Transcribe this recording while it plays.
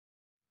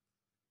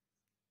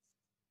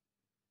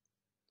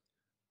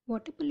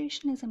Water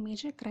pollution is a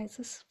major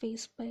crisis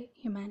faced by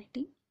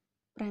humanity,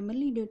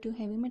 primarily due to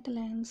heavy metal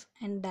ions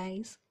and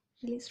dyes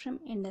released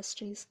from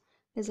industries,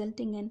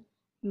 resulting in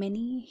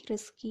many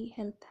risky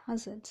health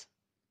hazards.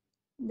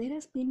 There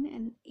has been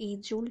an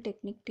age-old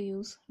technique to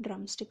use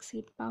drumstick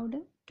seed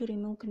powder to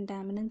remove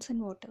contaminants in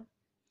water.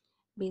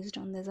 Based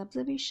on this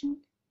observation,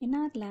 in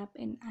our lab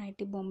in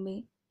IIT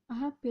Bombay, I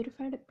have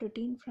purified a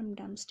protein from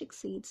drumstick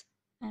seeds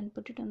and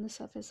put it on the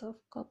surface of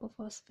copper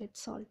phosphate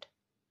salt.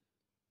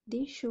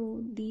 They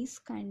show these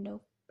kind of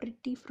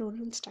pretty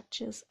floral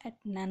structures at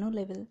nano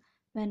level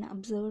when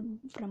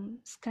observed from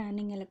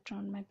scanning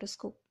electron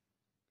microscope.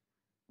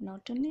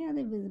 Not only are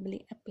they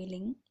visibly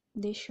appealing,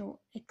 they show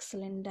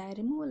excellent dye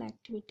removal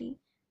activity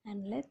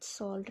and lead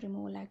salt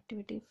removal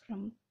activity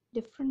from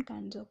different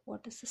kinds of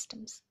water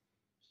systems.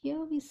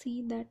 Here we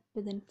see that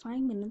within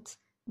 5 minutes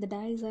the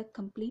dyes are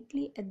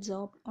completely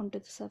absorbed onto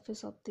the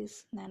surface of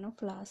these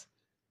nanoflowers,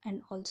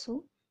 and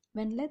also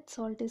when lead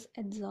salt is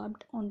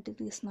absorbed onto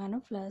these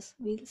nanoflowers,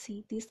 we'll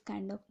see these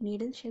kind of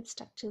needle-shaped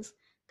structures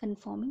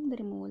confirming the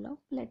removal of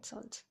lead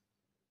salts.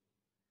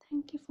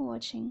 Thank you for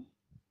watching.